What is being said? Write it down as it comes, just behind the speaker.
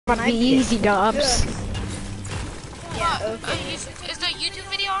Might be easy dubs. Yeah, okay. Is the YouTube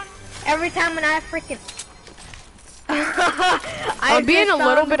video on? Every time when I freaking... I'm being a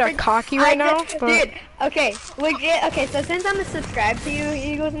little bit of cocky right now, but... Dude, okay, legit, okay, so since I'm subscribed to you,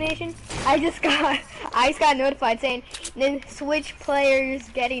 Eagles Nation, I just got notified saying, then switch players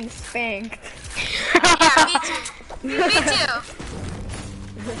getting spanked. Yeah, me too. Me too.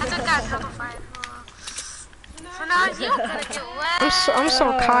 I just got notified. So now you're gonna get wet. I'm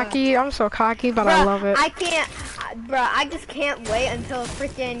so cocky, but I love it. I can't, bro, I just can't wait until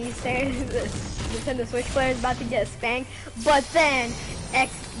freaking you say Nintendo Switch player is about to get spanked, but then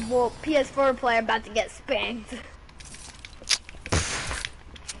PS4 player about to get spanked.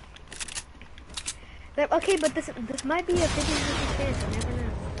 Okay, but this might be a 50-50 chance. I never know.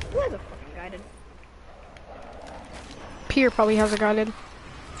 Who has a fucking guided? Pierre probably has a guided.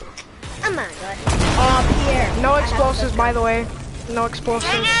 Oh my god. Oh, Pierre. No explosives, by the way. No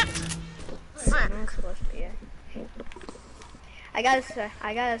explosives. Dang it! No explosives, Pierre. I gotta suppress.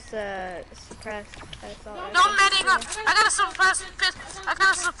 That's all. No medic. I gotta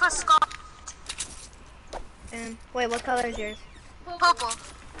suppress skull. Wait, what color is yours? Purple.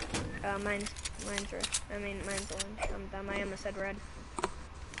 Mine's red. Mine's orange. I'm dumb. I almost said red.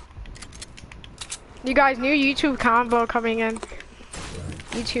 You guys, new YouTube combo coming in.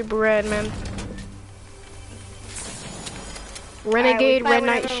 YouTube red, man. Renegade, Red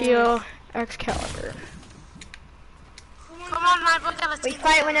Knight Shield, Excalibur. Come on, my boy, we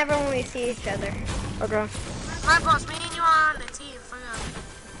fight whenever we see each other. Okay. My boss, me and you are on the team for real.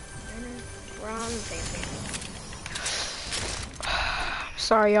 We're on the same team.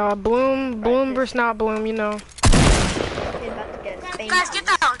 Sorry, y'all. Bloom versus not Bloom, you know. About to get spanked. Guys, get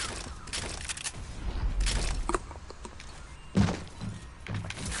down.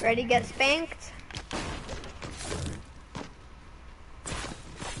 Ready to get spanked?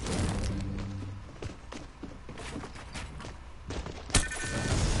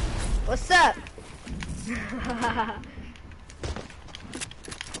 What's up?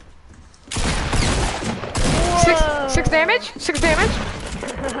 Six damage? 6 damage?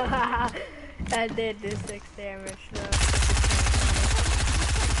 I did do 6 damage though.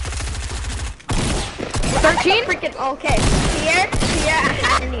 13? Freaking okay. Here, I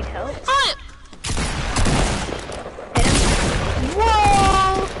need help. Hit him.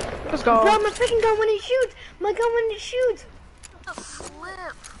 Whoa! Let's go. Bro, my freaking gun when it shoots. My gun when it shoots. What the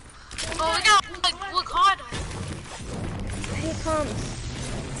flip? Oh, we gotta like look harder. Here it comes.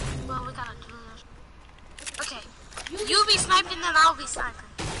 Well, we gotta do this. Okay. You be sniping, then I'll be sniping.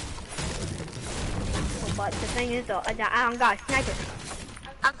 Oh, but the thing is though, I don't got a sniper.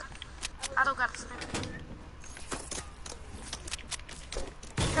 I don't got a sniper.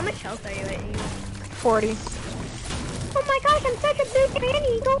 How much health are you at, Eagle? 40. Oh my gosh, I'm such a big man,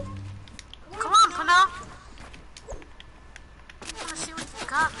 Eagle. Come on, Pano. I wanna see what you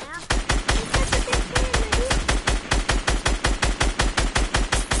got, man. I'm such a big man,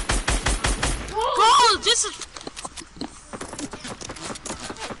 Bro, this is...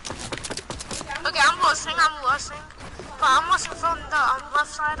 Okay, I'm rushing. But I'm rushing from the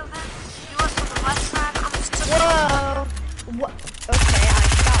left side of it. You rush from the left side. I'm just... Whoa! What? Okay, I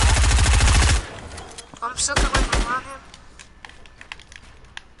shot. I'm circling around him.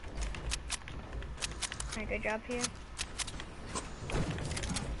 Alright, good job here.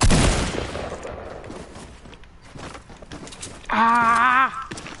 Ah!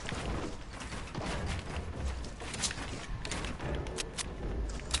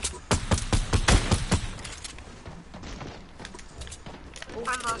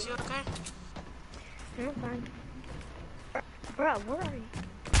 I'm lost. You okay? I'm fine. Bro, where are you?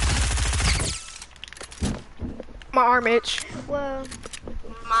 My arm itch. Whoa.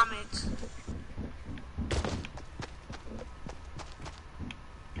 Mom, it's...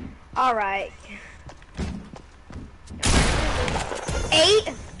 Alright. 8?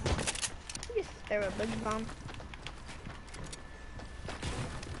 You just threw a big bomb.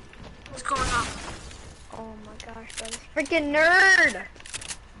 What's going on? Oh my gosh, bro. This freaking nerd!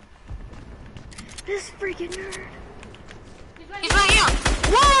 This freaking nerd! He's right here!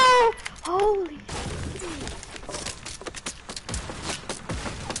 Whoa! Holy shit.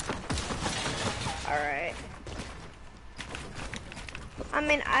 Alright. I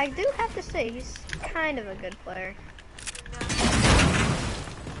mean, I do have to say, he's kind of a good player.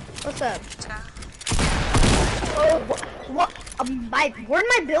 What's up? Oh, what? Where'd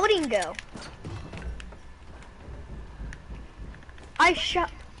my building go? I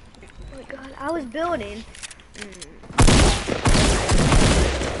shot. Oh my god, I was building.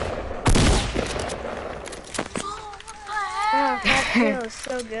 Oh, what the Oh, that feels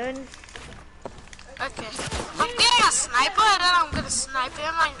so good. Okay. I'm getting a sniper and then I'm gonna snipe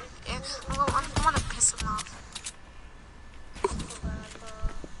him and I'm gonna piss him off.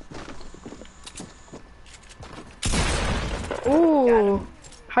 Ooh.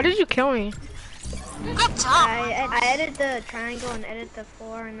 How did you kill me? Good job. I edited the triangle and edited the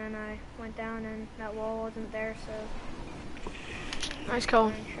floor, and then I went down and that wall wasn't there, so Nice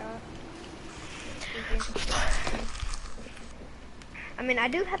kill. fine shot. I mean, I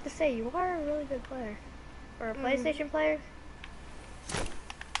do have to say, you are a really good player. For a PlayStation player.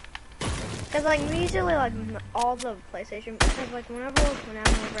 Cause like usually like all the PlayStation, cause like when I'm over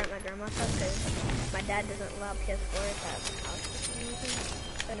at my grandma's house, cause my dad doesn't allow PS4 at the house for some reason.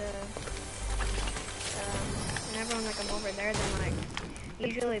 But whenever like I'm over there, then like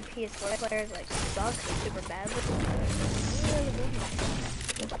usually PS4 players like suck super badly.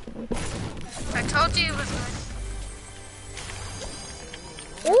 I told you it was good.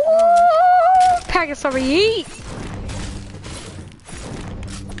 Ooh, packets over yeet.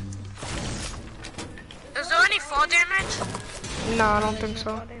 Is there any fall damage? No, I don't think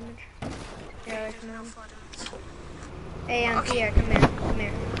so. Fall damage. Yeah, there's No no. fall damage. Hey, Okay. Pierre, come here, come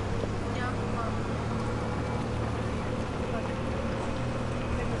here. Yeah,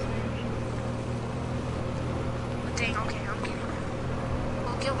 well, dang, okay, I'm getting it.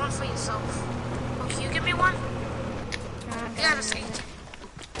 Well, get one for yourself. Oh, can you give me one? Yeah, the same.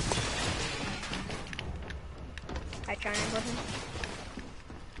 I triangle him.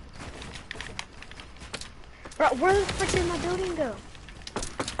 Bro, where the frick did my building go?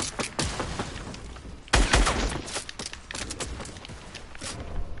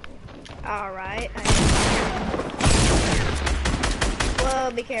 Alright.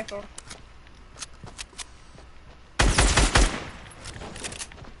 Whoa, be careful.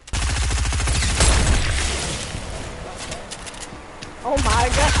 Oh my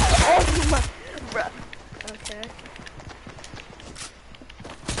god. Oh my. Bruh. Okay.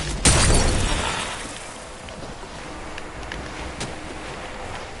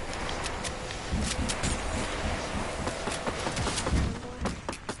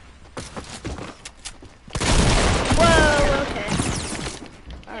 Whoa, okay.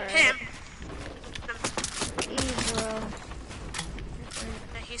 Alright. Him. Evil.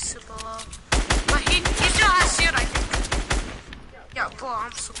 Yeah, he's super low. But he still has shield, I think. Yeah, boy,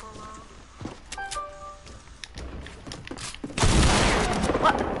 I'm super low.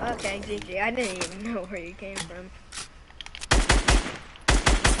 What? Okay, GG. I didn't even know where you came from.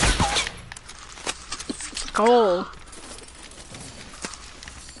 Goal.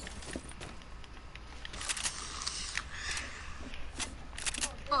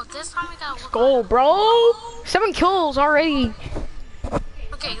 Oh, this time we got one. Goal, bro. 7 kills already.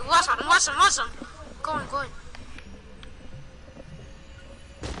 Okay, watch him. Going.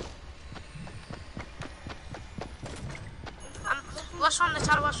 Watch from the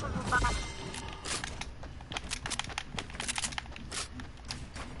top, watch from the bottom.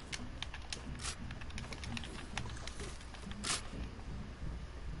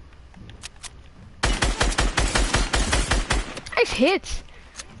 Nice hits.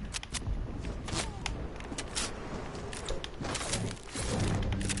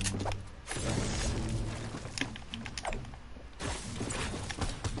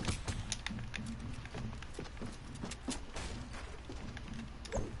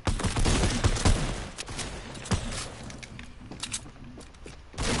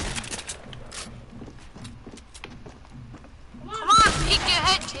 Come on, peek your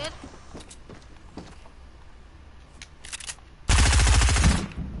head, kid.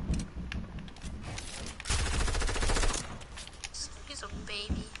 He's a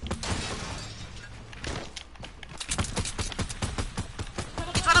baby.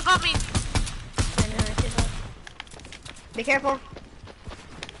 He's right above me. I know, I see that. Be careful.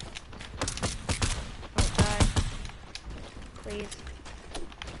 Oh god. Please.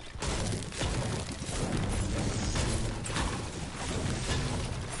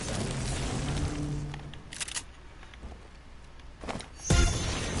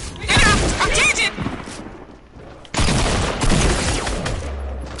 I'm changing.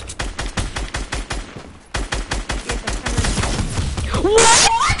 What?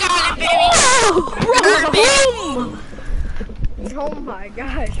 Got it, baby. Bro, boom. Oh my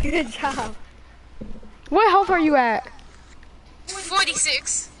gosh, good job. What health are you at?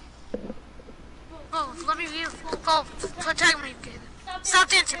 46. Oh, let me view. Go, protect me, kid. Stop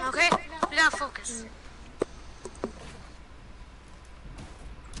dancing, okay? We gotta focus.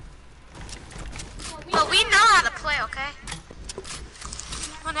 But we know how to play, okay?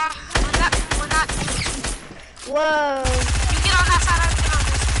 We're not. Whoa. on that side, I've been on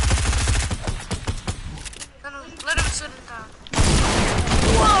this. No, let him sit him down.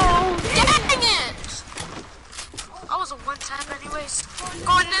 Whoa! Dang it! I was a one tap anyways.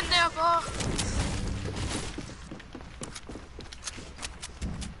 Going in there, bro.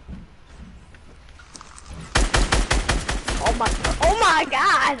 Oh my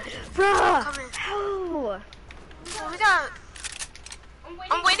god! Bruh! Come in. Oh. We got...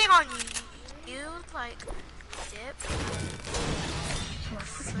 I'm waiting on you. You, like, dip. My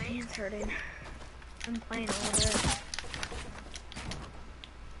fucking hand's hurting. I'm playing all of this.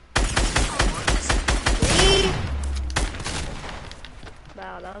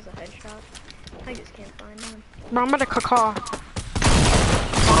 Wow, that was a headshot. I just can't find one. Bro, I'm gonna caw.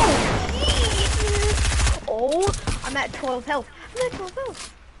 Oh, I'm at 12 health. I'm at 12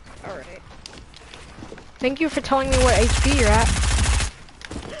 health. Alright. Thank you for telling me what HP you're at.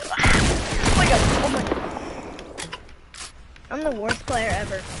 Oh my god, oh my god. I'm the worst player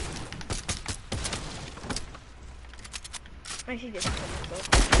ever. I should just kill myself.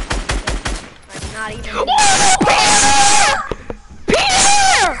 I'm not even... Oh,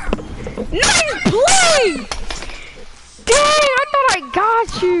 Peter! Nice play! Dang, I thought I got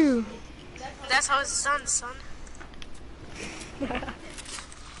you. That's how it's done, son.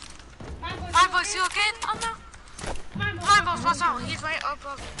 My boss, you okay? Oh no. My boss, watch out. He's right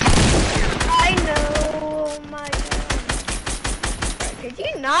above. I know, oh my god. Could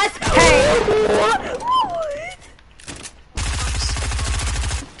you not? Hey. What?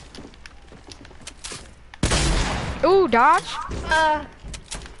 Ooh, dodge.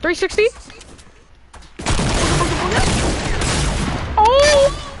 360. Oh!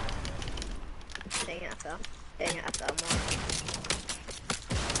 Dang it, I fell. Dang it, I fell more.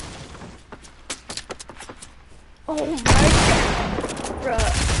 Oh my god. Bruh.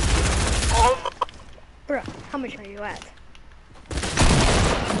 Oh. Bruh, how much are you at?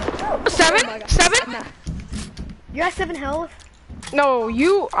 7? Oh my God. 7? Nah. You're at 7 health? No,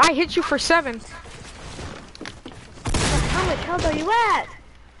 I hit you for 7. How much health are you at?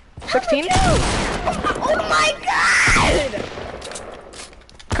 16? Oh my god!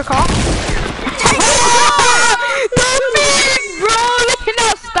 Caw. No man, bro! They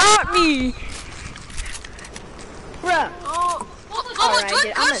cannot stop me! Bruh. Oh, Alright, good,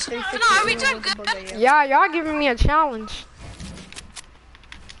 dude, I'm at good. 360. No, are we doing good? Yeah, y'all giving me a challenge.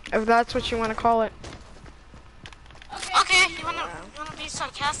 If that's what you want to call it. Okay, you wanna be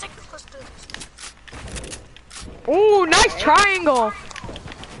sarcastic? Let's do this. Ooh, nice triangle!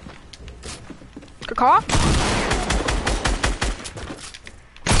 Caw.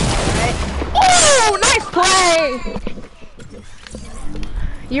 Oh, nice play!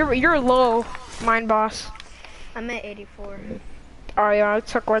 You're low, mine boss. I'm at 84. Oh yeah, I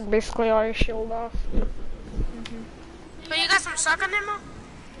took like basically all your shield off. But you got some shotgun ammo?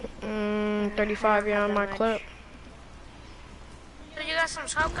 35 yeah on my much. clip. So you got some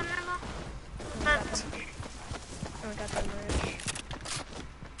shotgun ammo? I don't got that much.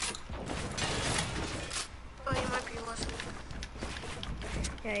 Oh, you might be listening.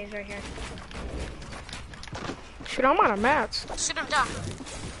 Yeah, he's right here. Shoot, I'm out of mats. Shoot him down.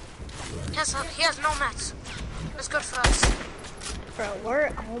 He has no mats. That's good for us. Bro,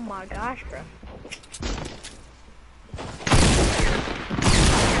 we're... Oh my gosh, bro.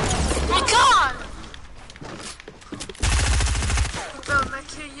 Oh my god! Bro, I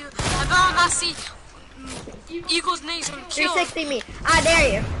kill you. I better not see Eagle's knees and kill. 360 me. I dare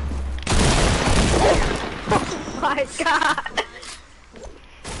you. Oh my god.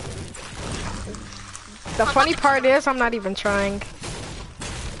 The funny part is I'm not even trying.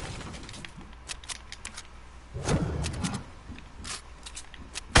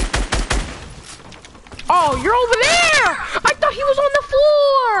 Oh, you're over there! I thought he was on the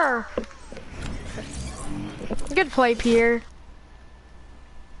floor! Good play, Pierre.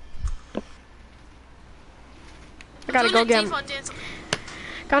 I gotta go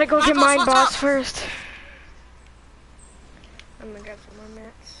get mine boss first. I'm gonna get some more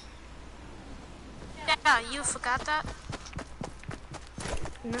mats. Yeah, you forgot that?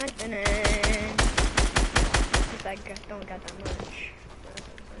 Not gonna. Cause I don't got that much.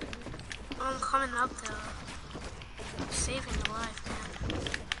 I'm coming up there. I'm saving your life, man.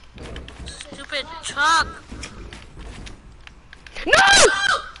 Stupid truck! No!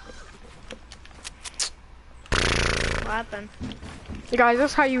 What happened? You guys,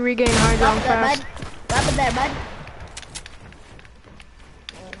 this is how you regain high ground fast. What happened there, bud?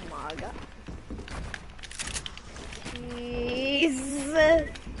 Oh my god. Jesus.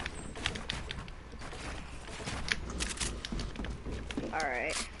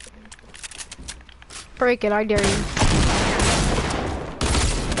 Alright. Break it, I dare you.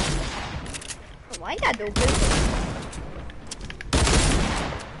 Why you gotta do this?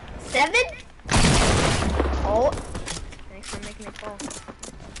 7? Oh. Thanks for making me fall.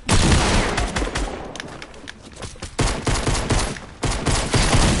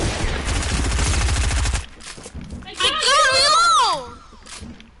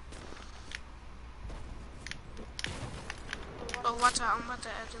 Oh, watch out, I'm about to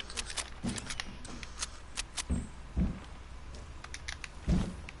edit this.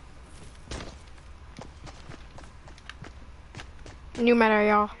 New meta,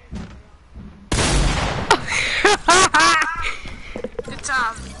 y'all. Good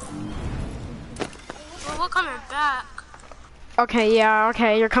time. Well, we're coming back. Okay, yeah,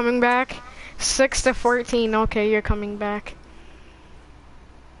 okay, you're coming back. 6 to 14, okay, you're coming back.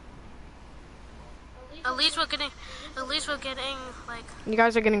 At least we're getting, like... You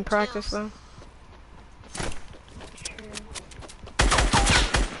guys are getting practice, though.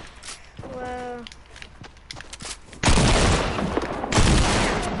 Whoa.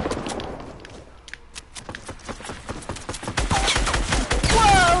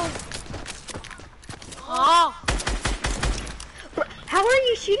 Oh! How are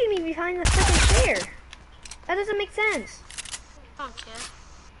you shooting me behind the freaking chair? That doesn't make sense. I don't care.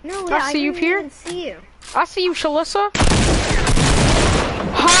 No, I see you, didn't Pierre. even see you. I see you, Shalissa.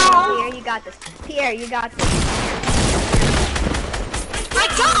 Pierre, you got this. Pierre, you got this. My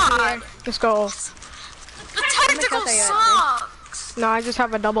God! Let's go. The tactical sucks! No, I just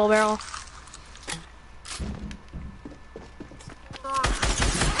have a double barrel. I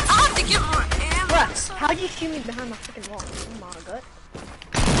have to get more ammo. Bruh, how'd you shoot me behind my freaking wall? Oh my god.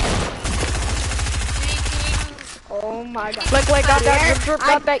 Oh my god. Like, got that drip,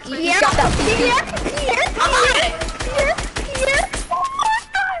 got that E, got that PP. Pierre. Oh my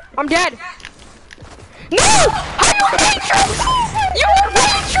god. I'm dead. No! You Matrix! You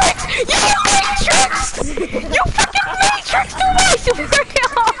Matrix! You Matrix! You fucking Matrix to my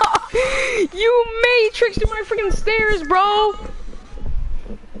You Matrix to my freaking stairs, bro!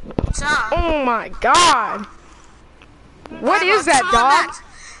 Oh my god! What is that, dog?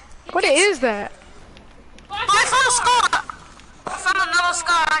 What is that? Oh, I found a scar! I found another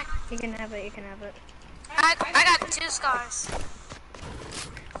scar. You can have it, you can have it. I got 2 scars.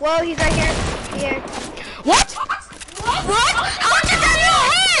 Whoa, he's right here. Here. What? What? How did that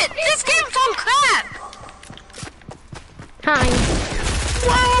not hit? This game's on crap! Hi.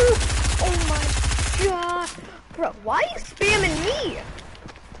 Whoa! Oh my god. Bro, why are you spamming me?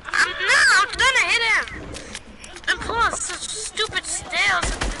 I'm gonna hit him! And plus, such stupid stairs.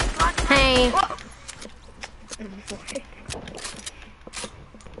 Hey.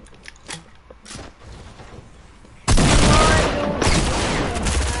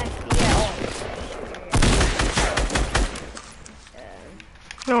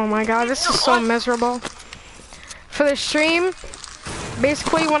 Oh my god, this is so miserable. For the stream,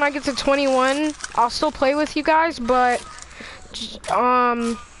 basically when I get to 21, I'll still play with you guys, but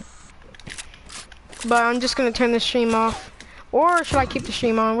I'm just gonna turn the stream off. Or should I keep the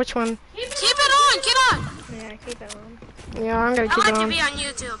stream on? Which one? Keep it on! Get on! Yeah, keep it on. Yeah, I'm gonna keep it I like on. to be on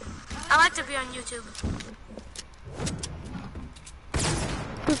YouTube. I like to be on YouTube.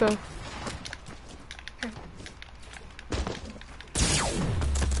 Who's that?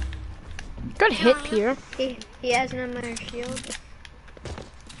 Good hit, Pierre. He has another shield.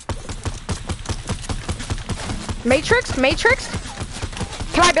 Matrix? Matrix?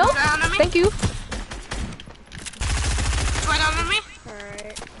 Can I build? Thank you. Right under me?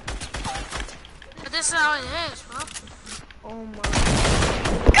 Alright. But this is how it is, bro. Oh my.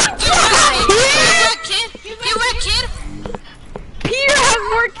 You were kid? Pierre has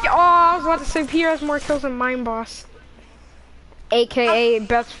more. Oh, I was about to say Pierre has more kills than Mine Boss, aka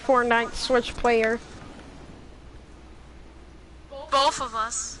best Fortnite Switch player. Both of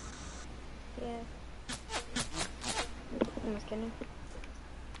us. Yeah. I'm just kidding.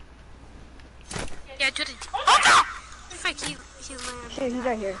 Yeah, Judy. Oh no! Frick, he landed. Shit, he's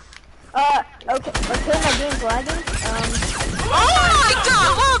right here. Okay, my game's lagging. Oh my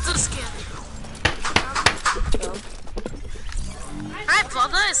god, hold the skin. My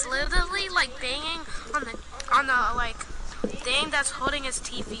brother is literally like banging on the like thing that's holding his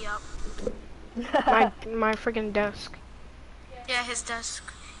TV up. My freaking desk. Yeah, his desk.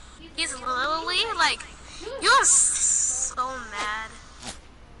 He's literally like, you're so mad.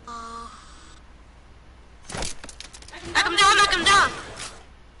 Oh. Knock him down, knock him down.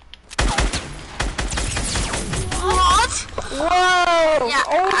 What? Whoa! Yeah,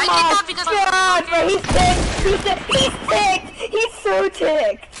 Oh I did that because god, but he's ticked! He's ticked! He's so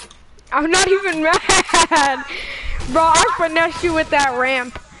ticked! I'm not even mad, bro. I finessed you with that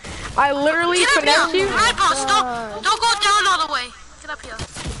ramp. I literally Get up finessed here. you. My boss, don't go down all the way. Get up here.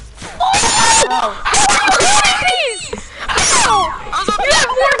 Oh! How are you hitting these? How? I was up You have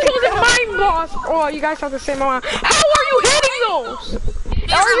here. more kills than mine, boss. Oh, you guys have the same amount. How are you hitting those?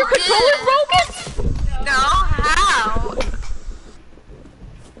 Are your controllers broken? No, how?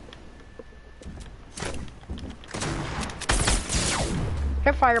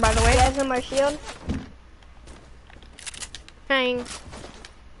 Hip fire, by the way. You guys on my shield? Hang.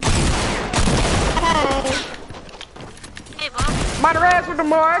 Hey. Hey, boss. Moderate with the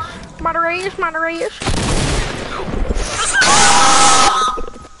marsh. Moderate.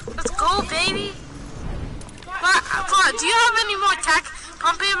 Let's go, baby. But do you have any more tech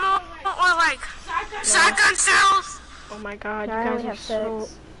pump ammo or like shotgun shells? Oh my god, you I guys only are have so...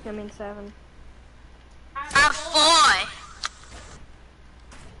 6. I mean 7. I have 4.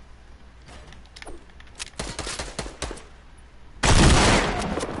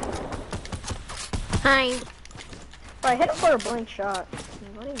 Hi. Oh, I hit it for a blank shot.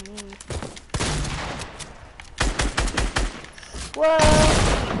 What do you mean? Whoa!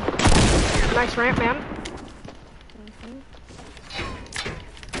 Nice ramp, man.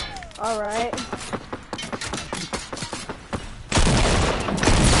 Alright.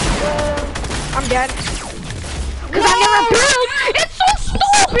 I'm dead. Cause I never built. It's so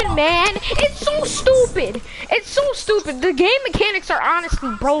stupid, man. It's so stupid. It's so stupid. The game mechanics are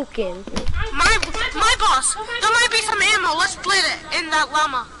honestly broken. My boss, there might be some ammo. Let's split it in that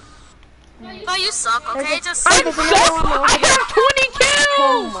llama. No, you suck, okay? Just I suck. I have 20 kills.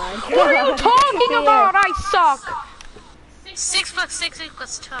 Oh my god. What are you talking about? I suck. 6 plus 6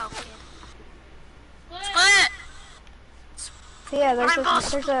 equals 12. Split it. Yeah, My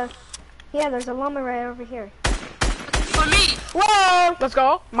boss. there's a llama right over here. For me. Whoa! Let's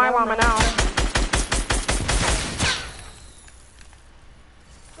go. My Oh llama my now.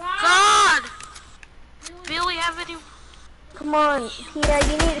 God. Billy, have any? Come on, Pierre,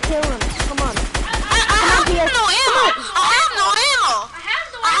 you need to kill him. Come on. I have no ammo. I have no ammo.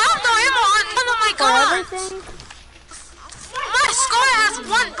 I have no ammo on none of my For guns. everything? My score has 1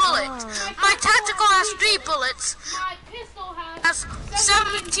 bullet. My tactical has 3 bullets. Has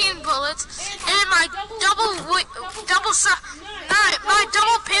 17 bullets, and my my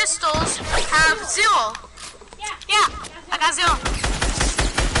double pistols have 0. Yeah, I got 0.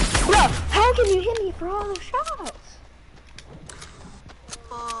 Bro, how can you hit me for all those shots?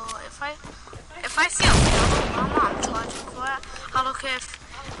 Oh, if I see a llama, I'm charging for it. I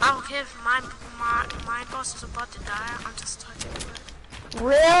don't care if my boss is about to die. I'm just charging for it.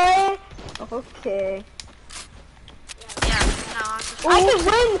 Really? Okay. Yeah, no, I'm just. I can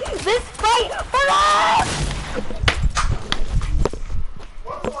win this fight for us!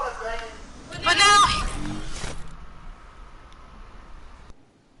 But now,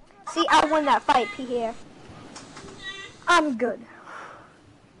 See, I won that fight, Pierre. I'm good.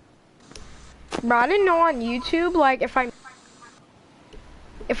 Bro, I didn't know on YouTube, like, if I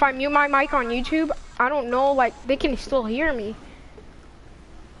mute my mic on YouTube, I don't know, like, they can still hear me.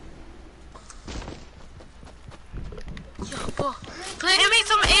 yo, bro, play me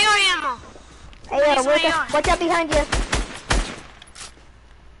some AR ammo. Hey, watch out behind you.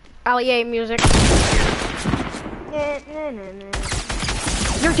 LEA music. Yeah, no.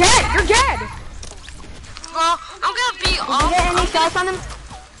 You're dead! You're dead! Well, I'm gonna be Did you get any shots on him?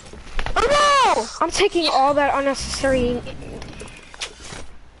 Oh no! I'm taking all that unnecessary...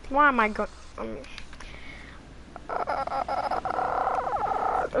 Why am I going...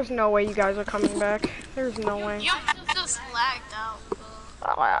 there's no way you guys are coming back. There's no way. You just lagged out,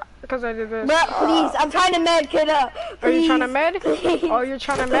 bro. Because I did this. Bro, please, I'm trying to med kid up. Are you Please, trying to med? please, Oh, you're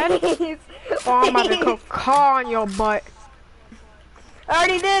trying to med? please. Oh, I'm about to cook car on your butt. I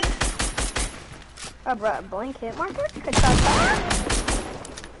already did. Oh, bro, blank hit marker? Good shot.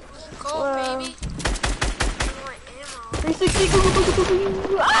 Go, Whoa. baby. I want ammo.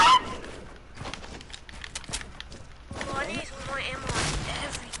 360. Ah! Oh, I need more ammo on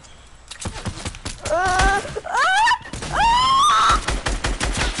everything.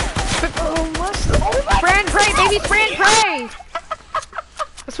 Oh my Spray and pray, baby, spray and pray!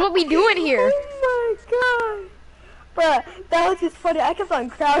 That's what we doing here. Oh my god. Bruh, that was just funny. I kept on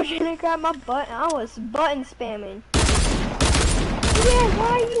crouching and grabbed my butt and I was button spamming. Yeah,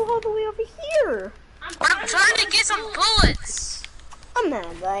 why are you all the way over here? I'm trying to get some bullets. I'm mad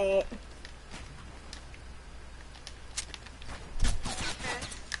at it.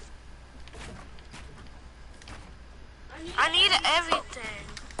 I need everything.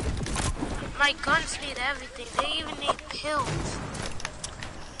 My guns need everything. They even need pills.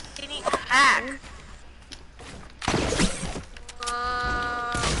 They need crack.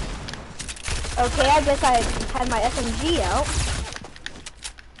 Okay, I guess I had my SMG out.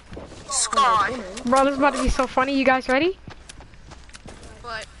 Sky. Bro, this is about to be so funny. You guys ready?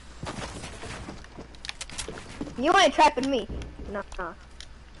 What? You ain't trapping me. Nah.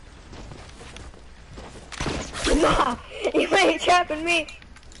 Nah, you ain't trapping me.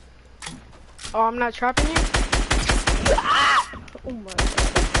 Oh, I'm not trapping you? Ah! Oh my god.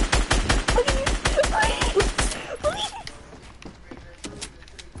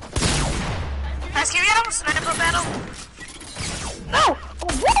 Guys, can we have a sniper battle? No!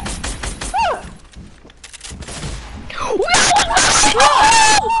 What?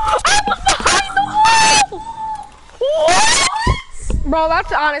 Bro,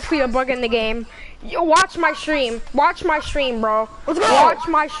 that's honestly a bug in the game. You watch my stream. Watch my stream, bro. Let's go. Watch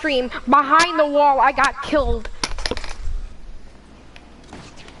my stream. Behind the wall, I got killed.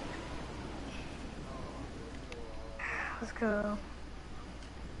 Let's go.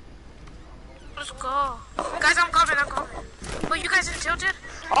 Let's go. Guys, I'm coming. Oh, you guys in tilted?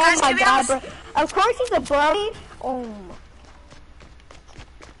 Oh Guys, my can we god, have bro. Of course he's above me. Oh my.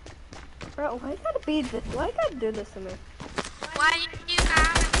 Bro, why you gotta be this? Why you gotta do this to me? Why you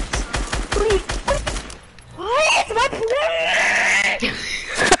guys? Please. Why is my plane?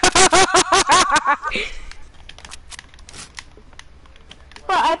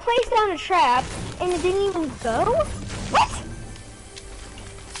 Bro, I placed down a trap and it didn't even go? What?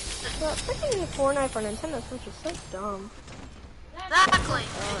 Bro, freaking Fortnite for Nintendo Switch is so dumb. Exactly.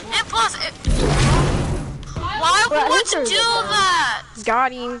 And plus, why Bro, would you I do think they're that?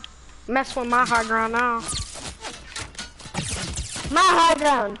 Got him. Mess with my high ground now. My high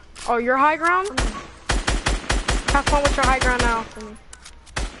ground. Oh, your high ground? Have fun with your high ground now. Please.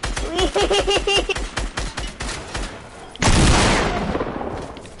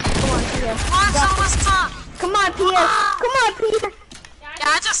 Come on, Peter. Come on, so what's up? Come on, Peter. Come on, Peter. Yeah,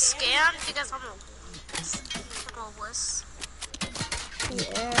 I just scanned because I'm a wuss.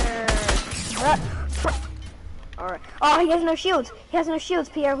 Yeah. Alright. Oh, he has no shields. He has no shields,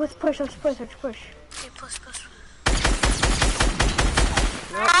 Pierre. Let's push. Okay, push.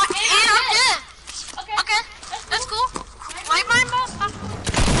 Nope. And I'm dead. Okay, that's cool. Like my mouse.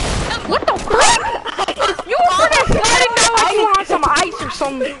 What the fuck? You over there sliding down like you on some ice or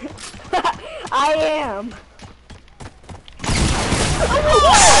something. I am.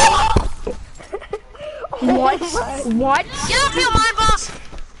 What? What? Get up here, my boss.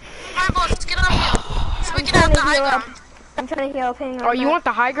 My boss, get up here. So we can have the high ground. I'm trying to heal up. Hang on. Oh, you want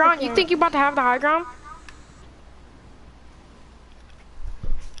the high ground? You think you about to have the high ground?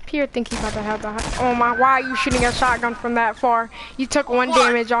 Pierre think he's about to have the high. Oh my! Why are you shooting a shotgun from that far? You took one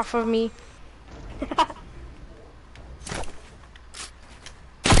damage off of me.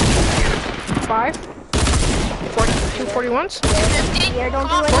 5, 42, 41s. 50. Pierre, don't Come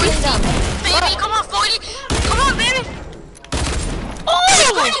do on, anything 40. dumb. Baby, come on, 40. Come on, baby.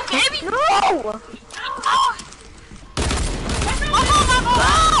 Oh, 40, baby. No!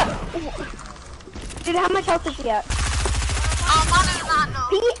 Dude, how much health does he have? I do not know.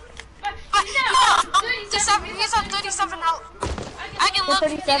 Pete? He's on 37 health. I can look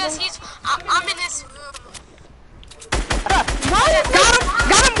 37? because I'm in his room.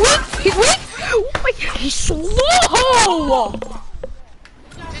 Got him! Weak! He's weak! Wait, he's slow!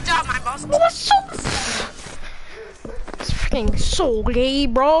 Good job, my boss. Oh, that's so... It's freaking so gay,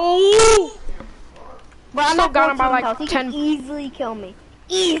 bro! Bro, I'm Still not got him by going to like health. He 10. can easily kill me.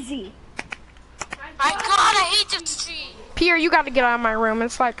 Easy. My God, I hate this tree. Pierre, you gotta get out of my room.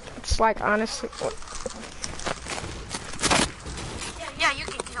 It's like honestly... Yeah, you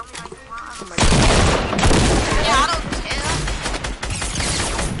can kill me like you want. Yeah, I don't care.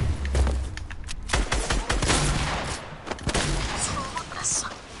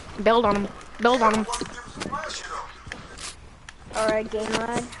 Build on him. Build on him. Alright, game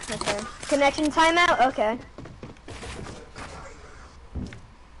lag. Okay. Connection timeout? Okay.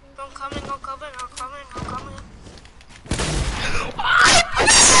 I'm coming.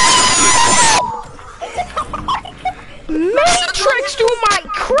 Matrix do my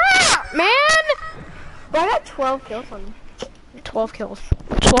crap, man! Bro, I got 12 kills on him. 12 kills.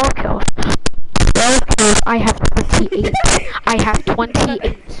 12 kills. 12 kills. I have 28. I have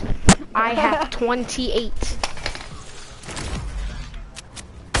 28. I have 28.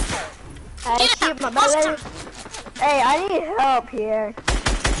 Hey, shoot my brother. Hey, I need help here.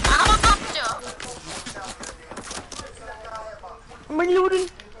 I'm reloading.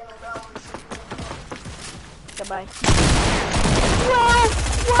 Goodbye.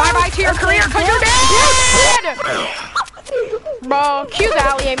 Bye-bye to your career, cause you're dead! Bro, cue the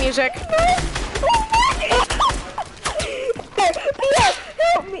Allier music.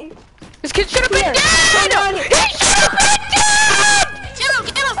 Help me. Just kid should have been Here, dead! come on. He should have been dead! Kill him,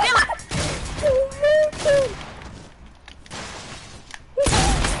 kill him, kill him!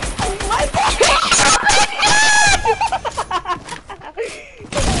 Oh my god! He should have been dead!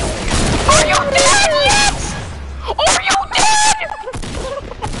 Are you dead yet? Are you dead?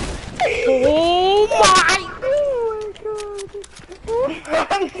 Oh my! Oh my god.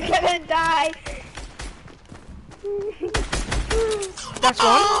 I'm gonna die. That's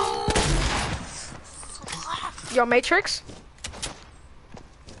one. Yo, Matrix.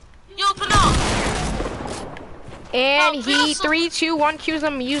 Yo, open up! And Oh, he, Bill, 3, 2, 1, cues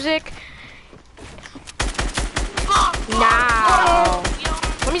the music. Bob, Now. Yo,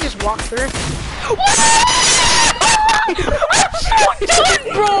 Let me just walk through. I'm so done,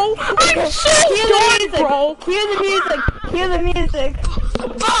 bro! I'm so done, bro! Hear the music. Hear the music.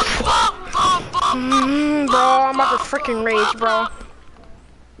 Bro, I'm about to freaking rage, bro.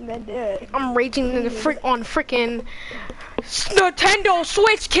 Then do it. I'm raging in the on freaking Nintendo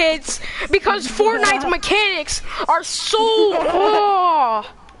Switch, kids, because Fortnite's mechanics are so. Oh.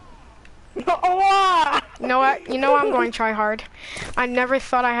 You know what? You know I'm going try hard. I never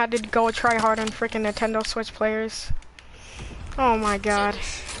thought I had to go try hard on freaking Nintendo Switch players. Oh my god.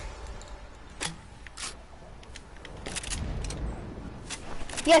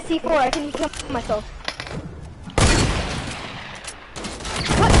 Yeah, C4. I can kill myself.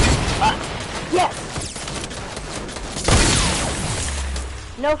 What? Yes.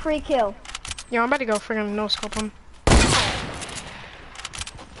 No free kill. Yo, I'm about to go freaking no scope him.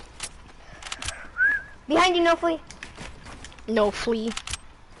 Behind you, no flea. No flea.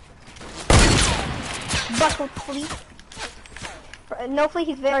 Buckled flea. No flea,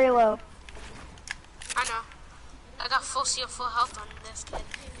 he's very low. I know. I got full seal, full health on this kid.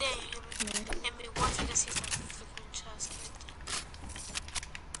 Damn. And me once I just hit my freaking chest.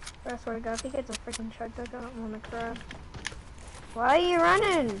 I swear to God, if he gets a freaking truck, I don't want to cry. Why are you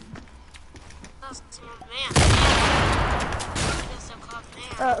running? That's my man. That's a cop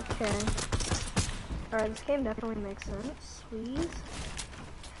man. Oh, okay. Alright, this game definitely makes sense. Please.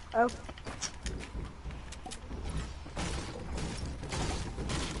 Oh.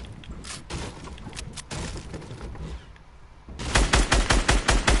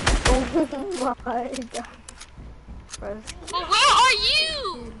 Oh my god. Well, where are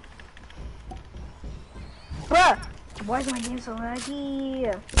you? Bruh! Why is my game so laggy?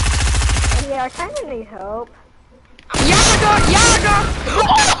 Yeah, I kinda need help. Yaga!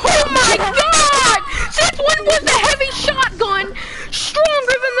 Oh my god! This one was the heavy shotgun!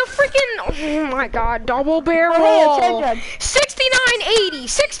 Stronger than the freaking. Oh my god, double barrel! Oh, hey, a judge. 6980!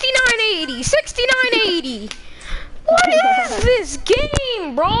 6980! 6980! What is this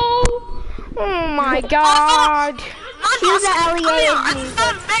game, bro? Oh my god! Here's the LEA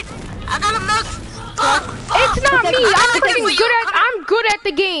I got a milk. It's not me. I'm good at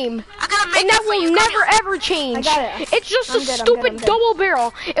the game. I gotta make And that will never ever change. I got it. It's just I'm a good, I'm stupid good, I'm good. double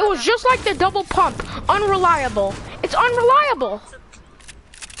barrel. It was just like the double pump. Unreliable. It's unreliable.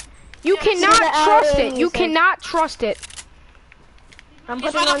 You cannot the trust LA it. You music. cannot trust it. I'm If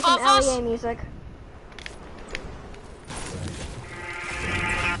putting I on don't some focus- LEA music.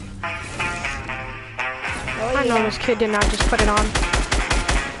 Oh, I know this kid did not just put it on.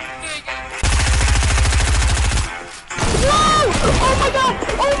 Whoa! Oh my god!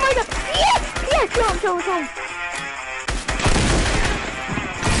 Oh my god! Yes! Yes! Kill him, kill him, kill him!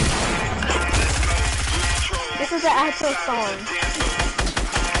 This is the actual song.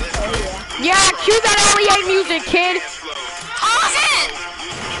 Oh yeah. Yeah, cue that LEA music, kid. Pause it!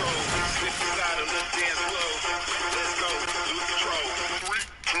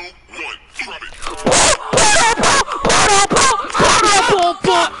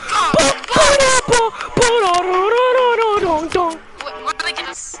 What did I get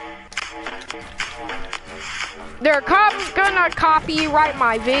us? They're gonna copyright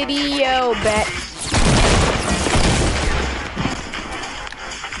my video, bet.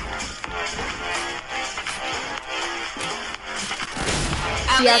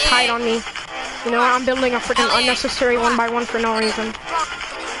 Yes, hide on me. You know, I'm building a freaking unnecessary 1x1 for no reason.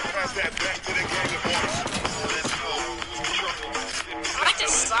 I like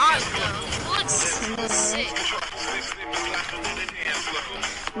this song though. It looks sick.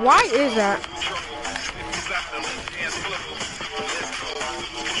 Why is that?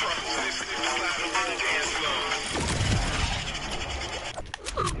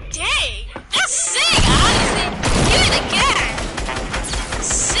 Dang, that's sick, honestly. Give it again.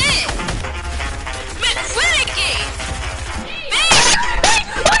 Sick. Man, play that game. Man.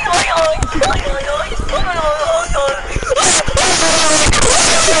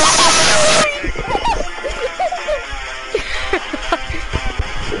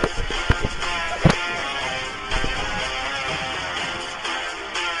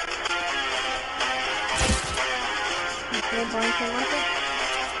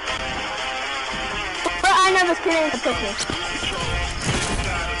 But I know this kid ain't gonna pick me.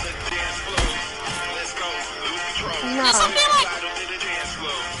 No. This will be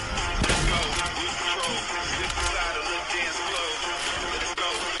like...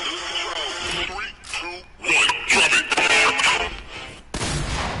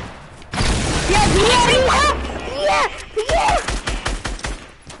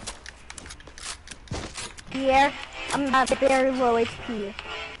 Yeah, I'm at very low HP.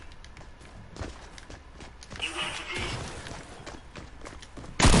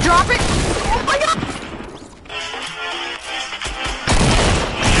 Drop it! Oh my god!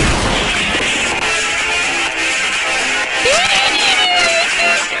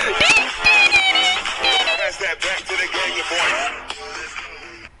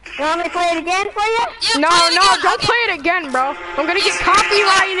 You want me to play it again for you? Yeah, No, play it no, again, don't play it again, bro. I'm gonna get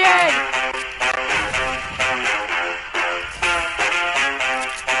copyrighted.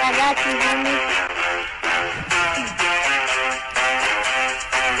 I got you, homie.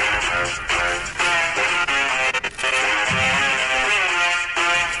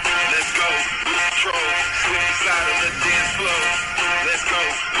 Let's go, lose control, switch the side of the dance floor. Let's go,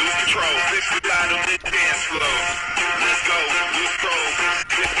 lose control, switch the side of the dance floor. Let's go, lose control,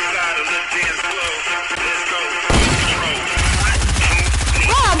 switch the side of the dance floor. Let's go, lose control.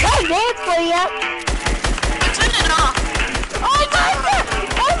 Oh, I'm gonna dance for you. Turn it off. Oh my god!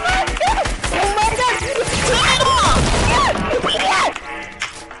 Oh my god! Oh my god! Turn it off. Yes!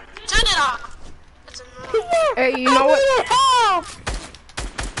 Turn it off. It's annoying. Hey, you know what? Help!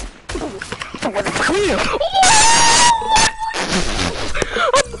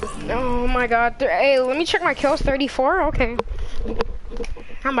 Oh my god. Hey, let me check my kills. 34? Okay.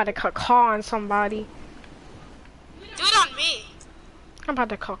 I'm about to caw on somebody. Do it on me. I'm about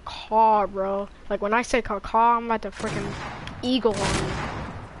to caw, bro. Like when I say caw, I'm about to freaking eagle on you.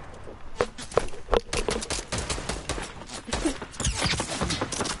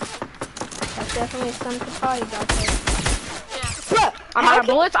 That's definitely some caw you got there. Yeah. I'm out of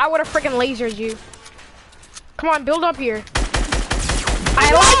bullets. I would have freaking lasered you. Come on, build up here.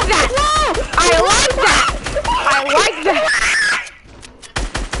 I like that. I like that. I like that.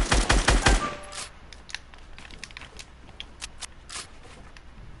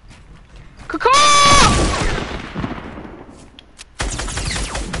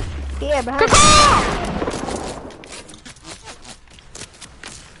 Yeah, behind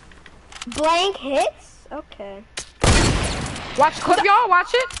blank hits? Okay. Watch the clip, y'all.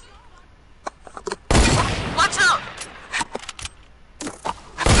 Watch it. Watch out.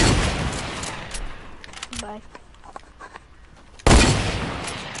 Bye.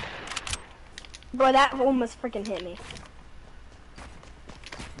 Boy, that almost freaking hit me.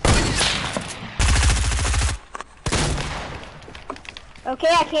 Okay,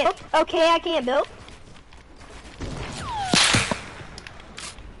 I can't. Okay, I can't build.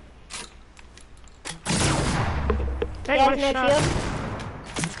 Take Yeah, my no shot. shield.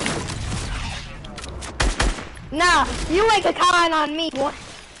 Nah, you ain't a con on me. What?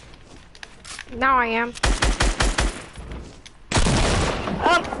 Now I am.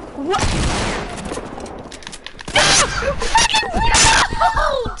 What?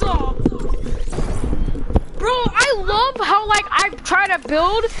 Bro, I love how like I try to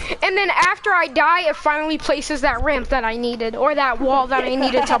build and then after I die it finally places that ramp that I needed or that wall that I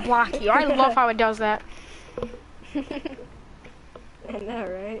needed to block you. I love how it does that. I know,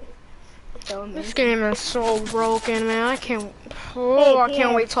 right? So This game is so broken, man. I can't I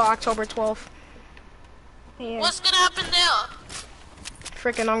can't wait till October 12th. Here. What's gonna happen there?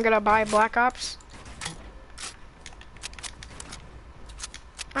 Freaking I'm gonna buy Black Ops.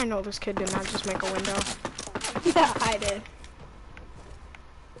 I know this kid did not just make a window. Yeah, I did.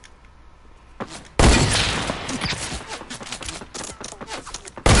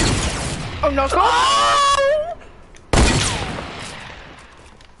 Oh no, go!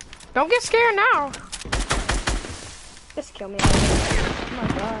 Don't get scared now. Just kill me. Oh my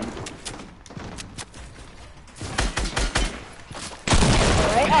god.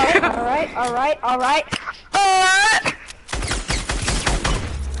 Alright.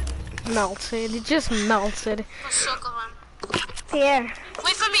 Melted. It just melted. Let's circle him. Here.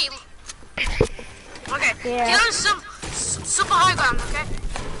 Wait for me. Okay. Yeah. Get on some super high ground, okay?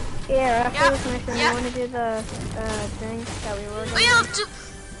 Here, after Yeah, this mission, yeah. I want to do the thing that we were We doing. have to.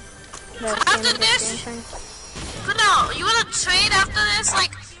 After this, put out. You wanna trade after this?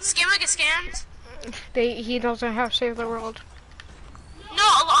 Like, scammer get scammed? He doesn't have Save the World. No,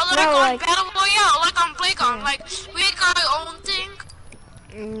 like No, on like- Battle Royale, like on Playground. Like, we make our own thing.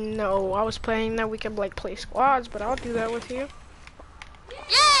 No, I was playing that we could like play squads, but I'll do that with you.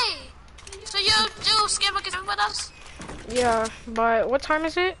 Yay! do Scammer get with us? Yeah, but what time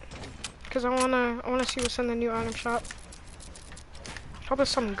is it? Cause I wanna see what's in the new item shop. Hope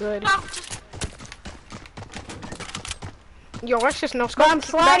it's something good. No, Yo, let's just no scope. But I'm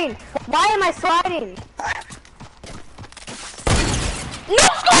sliding. Why am I sliding? No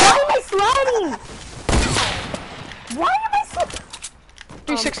scope! Why am I sliding? Why am I sliding?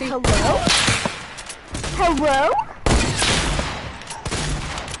 360. Hello? Hello?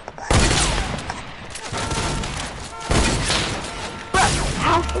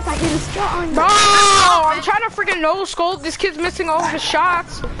 How did I get a strong? Bro, I'm trying to freaking no scope. This kid's missing all of his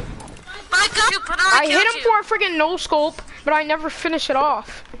shots. I got you, but I hit him for a freaking no scope, but I never finish it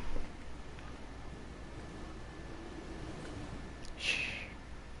off. Shh.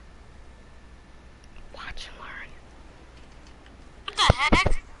 Watch and learn. What the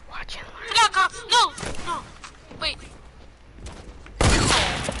heck? Watch and learn. No. Wait.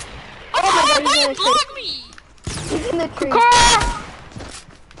 Oh my God, Why he's you in the block tree. me? He's in the tree. Car!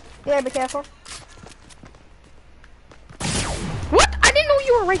 Yeah, be careful. What? I didn't know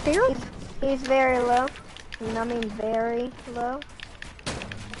you were right there. He's very low. I mean very low.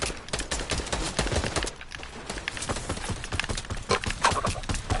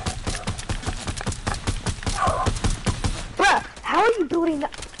 Bruh, how are you building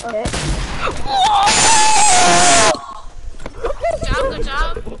that? Okay. Good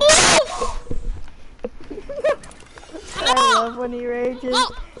job. I love when he rages.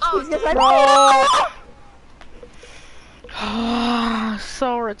 He's just like,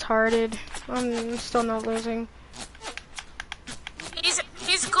 So retarded. I'm still not losing. He's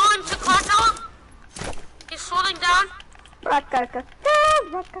going to clock out. He's falling down. Oh, I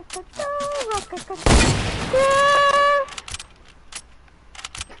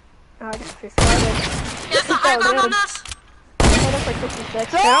just restarted. He has the high ground on us. Hit him for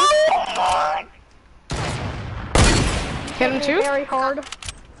 56. Hit him too? Very hard.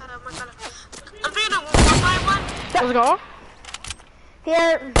 I'm being a 1-by-1. Let's go.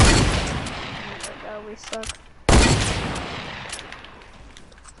 Here. Oh my God, we suck.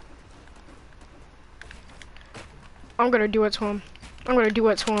 I'm gonna do it to him. I'm gonna do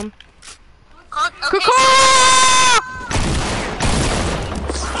it to him. Okay. Oh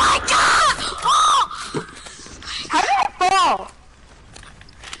my God! Oh! How did I fall?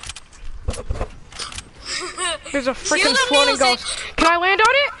 There's a freaking Cue the floating music. ghost. Can I land on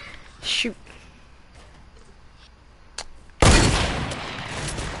it? Shoot.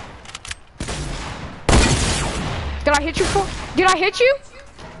 Did I hit you for? Did I hit you?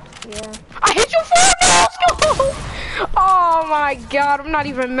 Yeah. I hit you for? No, let's go! Oh my God, I'm not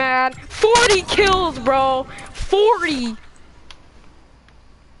even mad. 40 kills, bro. 40.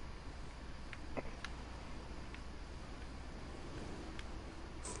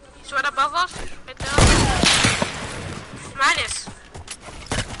 He's right above us. Right there. Minus.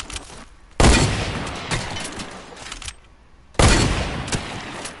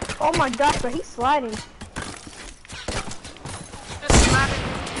 Oh my gosh, but he's sliding. Just slapping.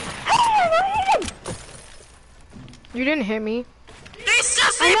 Hey, I hit him! You didn't hit me. He's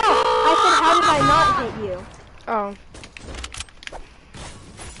just I know. I said, how did I not hit you? Oh.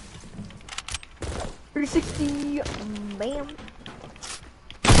 360. Bam.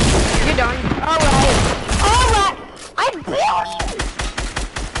 You're done. Alright. Alright. I'm building.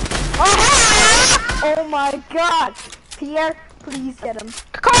 Oh my God. Pierre, please get him.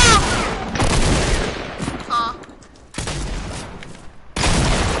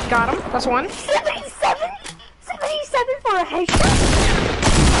 Got him. That's one. 77? 77 for a headshot?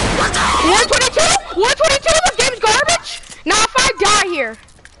 122? 122? This game's garbage? Now if I die here.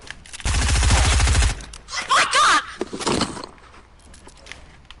 Oh my God!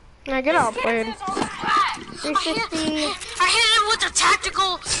 I get outplayed. 360. I hit him with a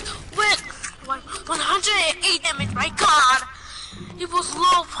tactical with 108 damage. My God, he was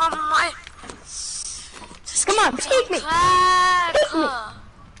low on my. Come on, take me.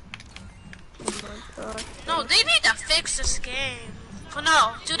 No, they need to fix this game. But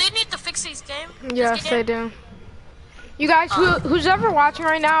no, do they need to fix this game? Yes, they do. You guys, who's ever watching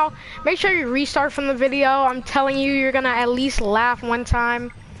right now, make sure you restart from the video. I'm telling you, you're gonna at least laugh one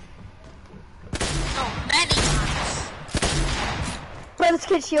time. Oh, many times. Let us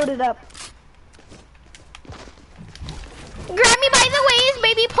get shielded up. Grab me by the waist,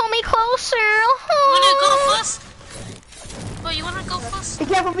 baby, pull me closer. You wanna go first? Oh, you wanna go first? Be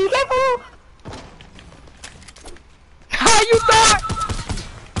careful, be careful! How you thought?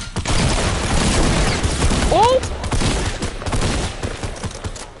 Oh!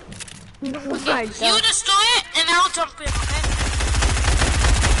 Oh my You God. destroy it, and I'll jump in, okay?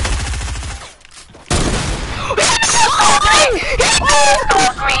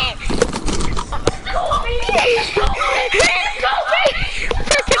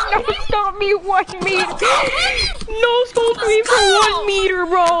 Stop me 1 meter. No scope me for 1 meter,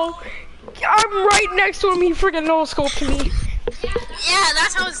 bro. I'm right next to him. He freaking no scoped me. Yeah,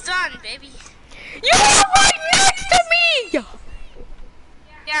 that's how it's done, baby. You were right next to me.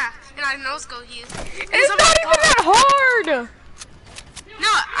 Yeah, and I no scope you. It's not even that hard. No,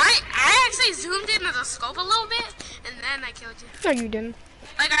 I actually zoomed into the scope a little bit, and then I killed you. No, you didn't.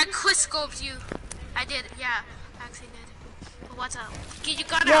 Like I quick scoped you. I did, yeah, I actually did. But what's up? Get your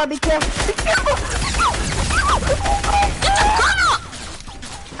gun Yeah, out. be careful. Be careful. Get your gun out.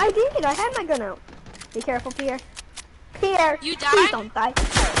 I did. I had my gun out. Be careful, Pierre. Pierre. You died? Please don't die.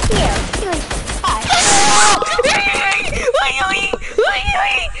 Pierre. Please die.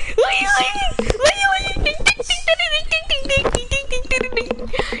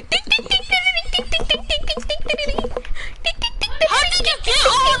 How did you get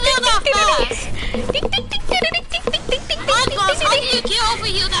over there that fast? Marcos, how did you get over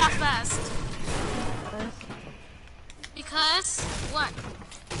here that fast? Because what?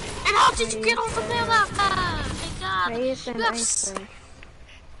 And how did you get over there that fast? My God. Ice and You have ice and-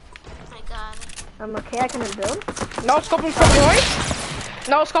 my God. I'm okay. I can build. No scoping for the boys.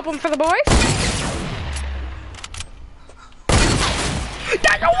 No scoping for the boys.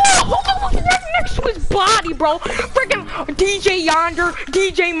 Right next to his body, bro. Freaking DJ Yonder,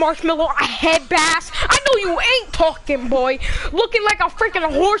 DJ Marshmallow, a head bass. I know you ain't talking, boy. Looking like a freaking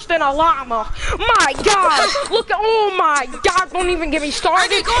horse than a llama. My God. Look at, oh my God. Don't even get me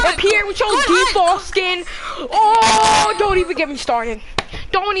started. And Pierre with your default skin. Oh, don't even get me started.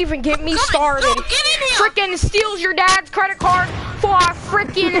 Don't even get me started. No, get in here. Freaking steals your dad's credit card for a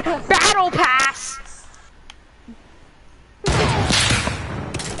freaking battle pass.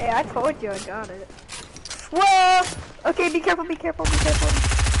 Hey, I told you I got it. Whoa! Okay, be careful, be careful, be careful.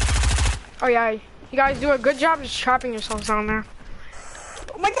 Oh yeah, you guys do a good job just trapping yourselves down there.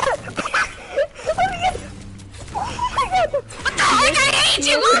 Oh my God! Oh my God! Oh my God! What the heck? I hate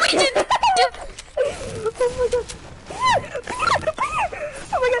you! What we did? Oh my God!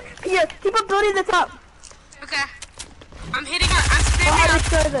 Oh my God! Pierre, keep on building the top. Okay. I'm hitting her. I'm how to spamming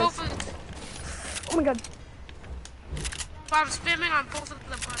show on this? both of Oh my God! I'm spamming on both of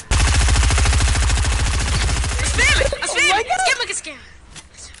the buttons. I'm spamming! I'm spamming! Scam.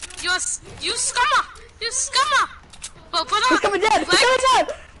 You scummer! You scummer! Well, put on. He's coming down! He's coming down!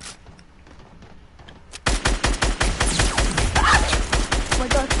 Oh my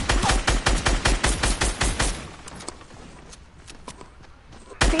God!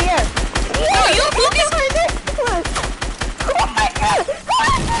 Pierre! No, you focus! Oh my God!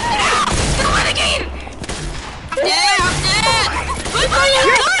 Do it again! I'm dead! Good for you!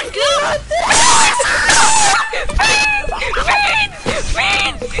 Good!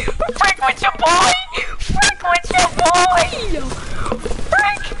 Frick with your boy! Frick with your boy!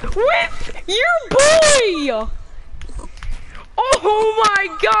 Frick with your boy! Oh my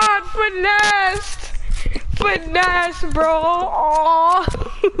God, finessed! Finesse, bro! Oh,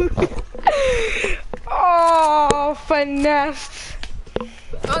 oh, finessed!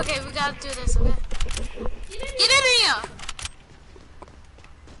 Okay, we gotta do this, okay? Get in here!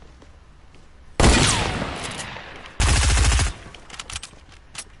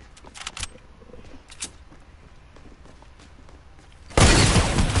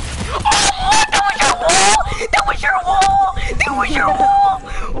 That was your wall! That was your wall!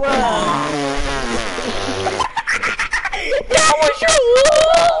 That was your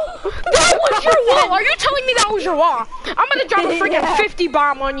wall! That was your wall! Are you telling me that was your wall? I'm gonna drop a freaking 50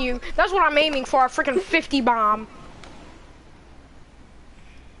 bomb on you. That's what I'm aiming for, a freaking 50 bomb.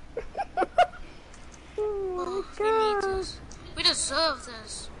 We deserve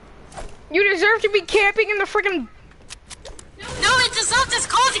this. You deserve to be camping in the freaking... No, it deserves this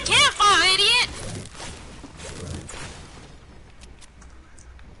cozy campfire, idiot!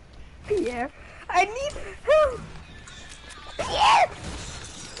 Pierre, I need help! Pierre!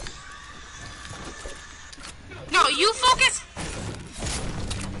 No, you focus!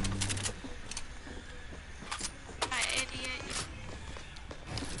 Idiot.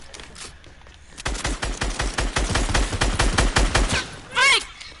 Frank!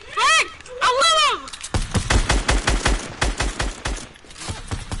 Frank! I love him!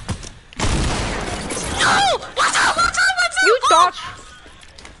 No! Watch out! Watch out! Watch out! You dodge.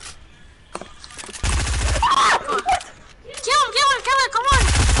 Kill him! Kill him! Kill him! Come on!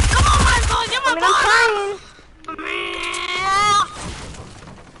 Come on, my boy! Get my I'm trying. ball!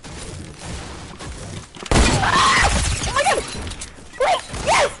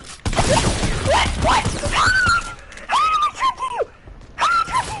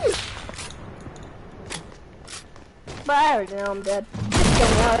 now I'm dead. Just kill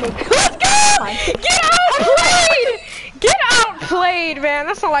me already. Let's go! Get outplayed! Get outplayed, man.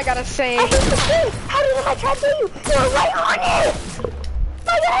 That's all I gotta say. I hate the game. How did I try to kill you? You were right on it!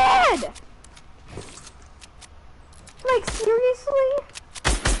 My head! Like, seriously?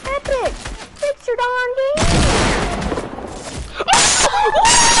 Epic! Fix your darn game!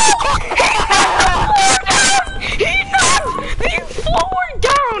 He knocked the floor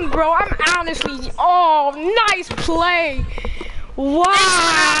down, bro. I'm honestly, oh, nice play.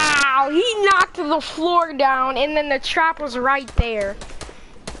 Wow, he knocked the floor down, and then the trap was right there.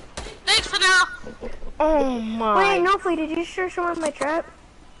 Thanks for now. Oh my. Wait, no, Flea, did you sure show off my trap?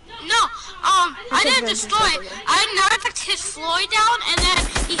 No, I didn't destroy it. I knocked his floor down, and then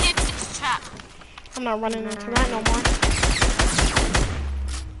he hit his trap. I'm not running into that no more.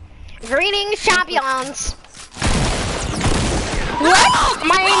 Greetings, champions. What?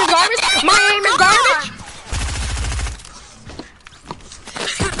 My aim is garbage? My aim is garbage?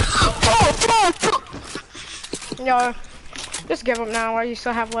 Yo, just give up now while you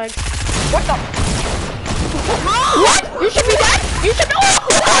still have legs. What the? What? You should be dead? You should be.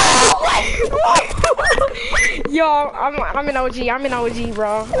 Yo, I'm an OG. I'm an OG,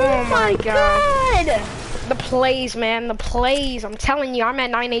 bro. Oh my god. The plays, man. The plays. I'm telling you, I'm at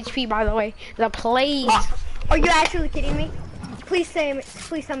 9 HP, by the way. The plays. Are you actually kidding me? Please tell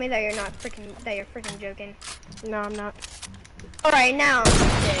me that you're not freaking joking. No, I'm not. All right, now.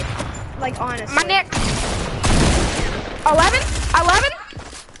 Like honestly. My neck. 11? 11?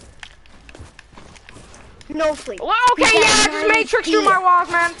 No, Flea. Well, okay, yeah, I just matrix through my walls,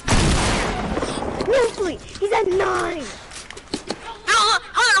 man. No, Flea. He's at 9. No,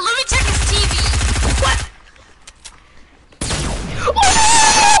 hold on, let me check his TV. What?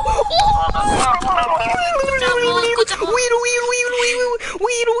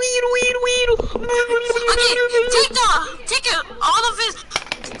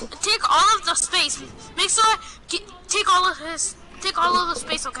 Take all of the space. Make sure take all of the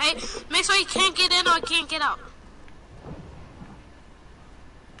space, okay? Make sure he can't get in or he can't get out.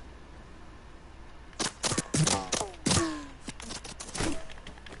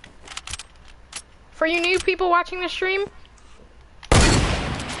 For you new people watching the stream,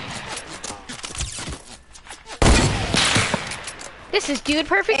 this is Dude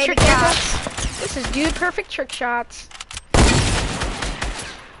Perfect Trick Shots. This is Dude Perfect Trick Shots.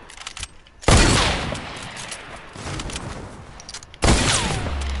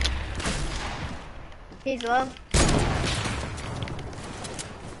 He's low.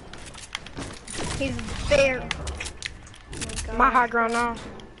 He's bare. Oh my high ground now.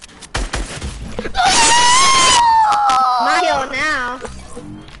 My hill now.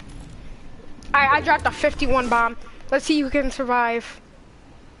 I dropped a 51 bomb. Let's see who can survive.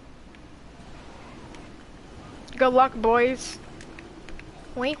 Good luck, boys.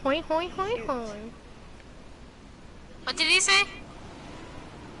 Hoy, hoy, hoy, hoy, hoy. What did he say?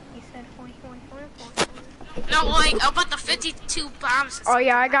 He said hoy, hoy, hoy, hoy. No, like about the 52 bombs. Oh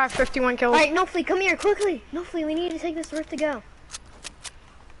yeah, I got 51 kills. Alright, No Flea, come here quickly. No Flea, we need to take this rift to go.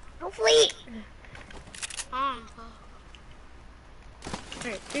 No Flea. Alright,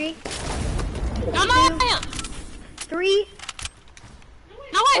 3. No, no, 3.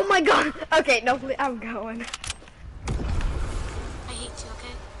 no way. Oh my god. Okay, No Flea, I'm going. I hate you, okay?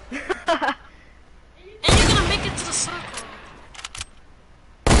 And you're gonna make it to the circle.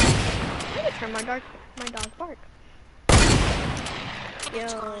 I'm gonna turn my dog bark. Yo,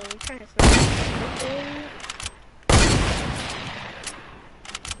 I'm trying to smash.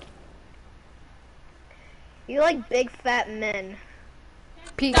 You like big fat men.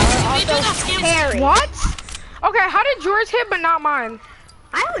 Pete. Hairy. What? Okay, how did yours hit but not mine?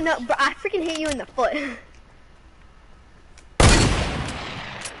 I don't know, but I freaking hit you in the foot.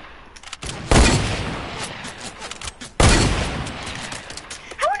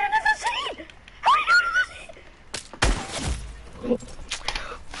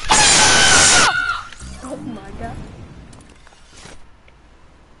 Oh my god.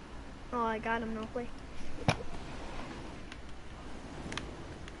 Oh, I got him, No Flea.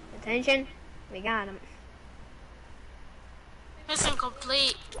 Attention, we got him. Mission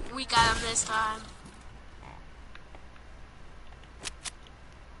complete. We got him this time.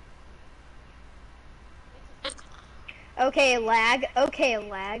 Okay, lag. Okay,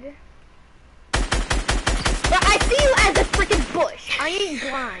 lag. But I see you as a freaking bush. I ain't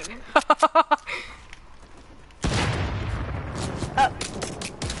blind.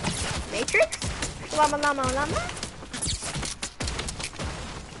 Matrix? Llama, llama, llama?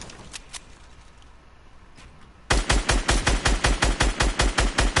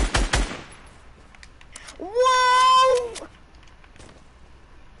 Whoa!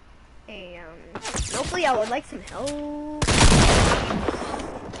 I would like some help.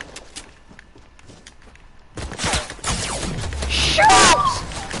 Shoot!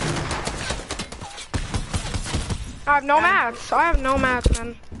 I have no mats. I have no mats,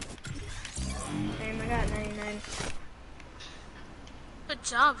 man. Damn, I got 99. Good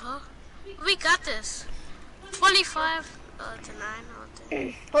job, huh? We got this. 25 to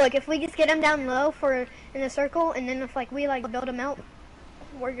 9. Well, like if we just get him down low in a circle, and then if like we like build him out,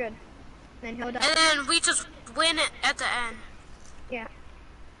 we're good. Then he'll die. And then we just win it at the end. Yeah.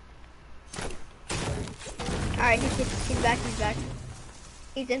 All right, he's back. He's back.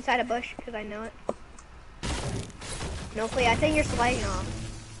 He's inside a bush because I know it. No, please. I think you're sliding off.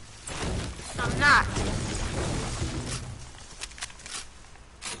 I'm not.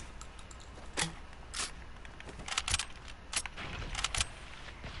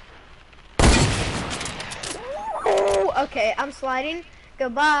 Oh, okay. I'm sliding.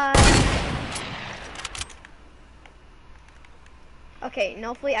 Goodbye. Okay,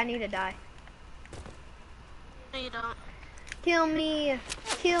 no, please. I need to die. No, you don't. Kill me.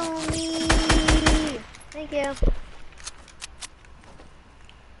 Kill me. Thank you.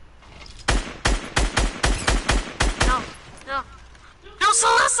 No, no. No,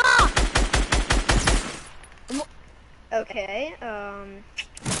 Celesta! Okay, yeah,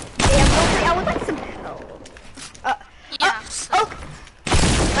 I would like some help. Yeah. Oh!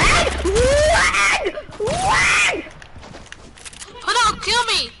 Lag! Lag! Lag! Hold on, kill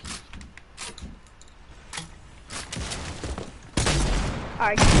me!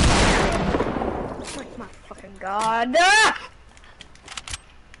 Alright. Oh my fucking god.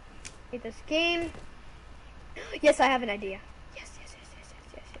 Hate this game. Yes, I have an idea. Yes.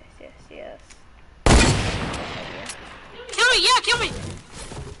 Kill me, yeah, kill me!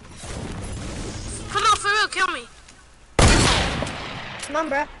 Come on, for real, kill me! Come on,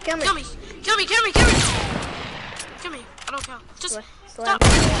 bro. Kill me. Kill me! Kill me! Kill me! I don't care. Just Slap. stop.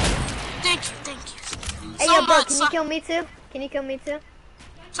 Thank you. Hey, So yo, bro, much, can you kill me too? Can you kill me too?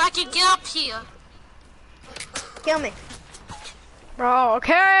 so I can get up here. Kill me. Bro,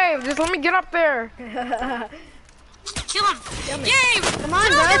 okay, just let me get up there. Kill him! me. Yay! Come on,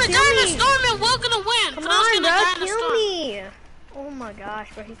 Put bro, us in the kill diamond me. storm and we're gonna win! Come Put us on, in the bro, diamond kill storm. me. Oh my gosh,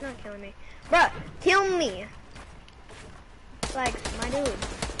 bro, he's not killing me. Bro, kill me. Like, my dude.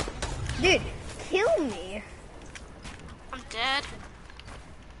 Dude, kill me. I'm dead.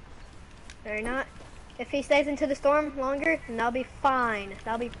 No, you're not. If he stays into the storm longer, then that'll be fine.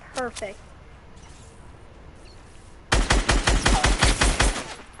 That'll be perfect.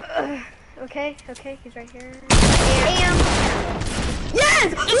 Okay, he's right here. Bam!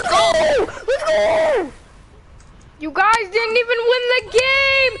 Yes! Let's go! Let's go! You guys didn't even win the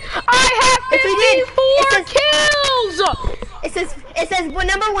game! I have 54 kills! It says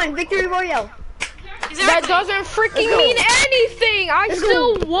number 1, Victory Royale. Exactly. That doesn't freaking mean anything! I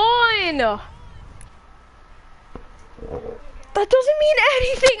still won! That doesn't mean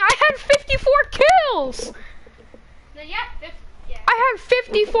anything! I had 54 kills! I had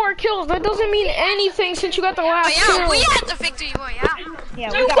 54 kills. That doesn't mean anything since you got the last Yeah, kill. we had the victory royale.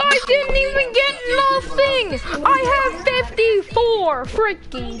 Yeah, You guys didn't even get nothing! I have 54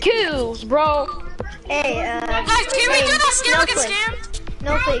 freaking kills, bro! Hey, Guys, can we do that scam get scammed?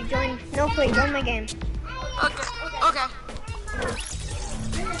 No fake, join my game. Okay.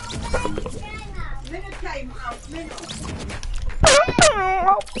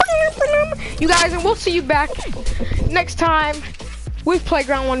 You guys, and we'll see you back next time with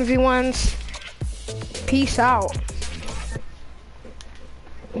Playground 1v1s. Peace out.